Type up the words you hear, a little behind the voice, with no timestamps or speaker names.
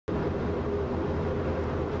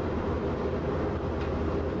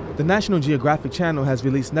The National Geographic Channel has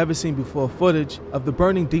released never-seen-before footage of the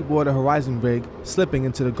burning Deepwater Horizon rig slipping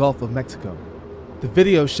into the Gulf of Mexico. The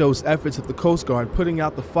video shows efforts of the Coast Guard putting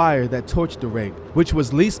out the fire that torched the rig, which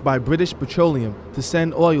was leased by British Petroleum to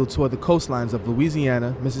send oil toward the coastlines of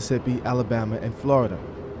Louisiana, Mississippi, Alabama, and Florida.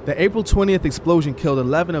 The April 20th explosion killed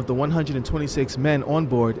 11 of the 126 men on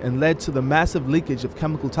board and led to the massive leakage of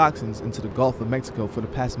chemical toxins into the Gulf of Mexico for the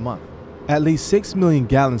past month. At least 6 million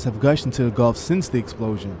gallons have gushed into the Gulf since the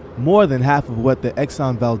explosion, more than half of what the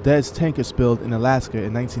Exxon Valdez tanker spilled in Alaska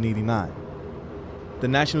in 1989. The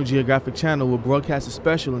National Geographic Channel will broadcast a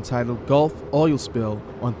special entitled Gulf Oil Spill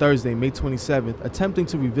on Thursday, May 27th, attempting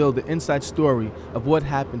to reveal the inside story of what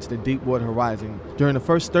happened to the Deepwater Horizon during the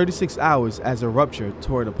first 36 hours as a rupture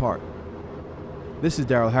tore it apart. This is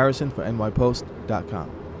Daryl Harrison for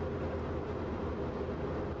NYPost.com.